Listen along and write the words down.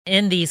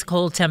In these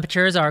cold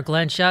temperatures, our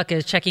Glenn Schuck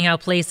is checking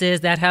out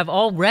places that have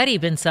already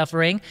been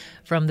suffering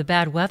from the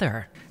bad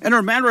weather. In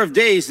a matter of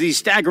days, these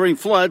staggering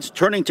floods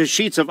turning to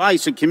sheets of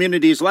ice in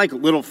communities like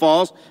Little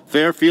Falls,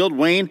 Fairfield,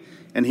 Wayne,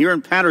 and here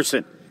in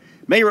Patterson.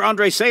 Mayor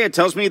Andre Sayed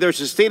tells me there's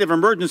a state of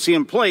emergency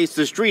in place.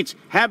 The streets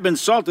have been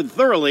salted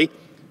thoroughly,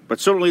 but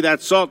certainly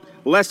that salt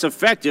less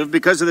effective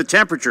because of the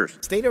temperatures.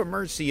 State of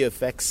emergency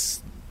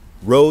affects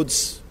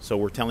roads, so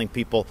we're telling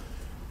people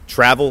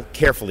travel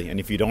carefully,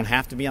 and if you don't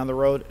have to be on the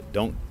road,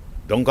 don't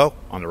go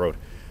on the road.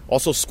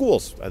 Also,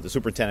 schools. The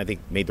superintendent, I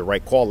think, made the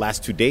right call.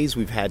 Last 2 days,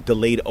 we've had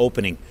delayed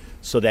opening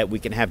so that we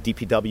can have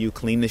DPW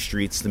clean the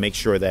streets to make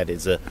sure that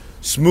it's a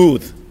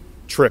smooth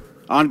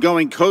trip.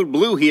 Ongoing code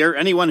blue here.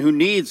 Anyone who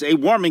needs a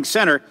warming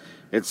center,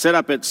 it's set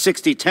up at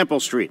 60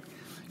 Temple Street.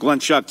 Glenn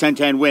Schuck,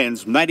 1010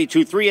 WINS,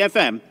 92.3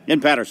 FM in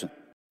Patterson.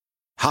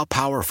 How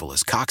powerful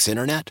is Cox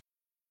Internet?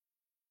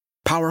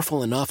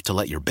 Powerful enough to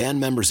let your band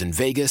members in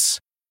Vegas,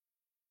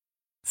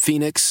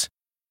 Phoenix,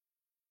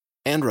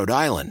 and Rhode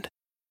Island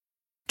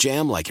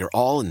jam like you're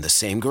all in the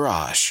same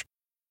garage.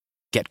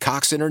 Get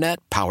Cox Internet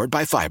powered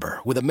by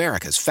fiber with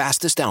America's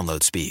fastest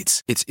download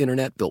speeds. It's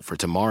internet built for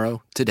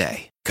tomorrow,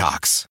 today.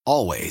 Cox,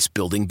 always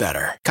building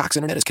better. Cox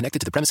Internet is connected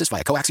to the premises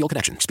via coaxial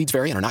connection. Speeds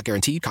vary and are not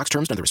guaranteed. Cox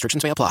terms and other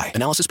restrictions may apply.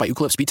 Analysis by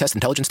Ookla Speed Test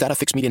Intelligence Data.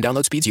 Fixed median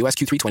download speeds. US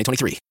Q3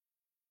 2023.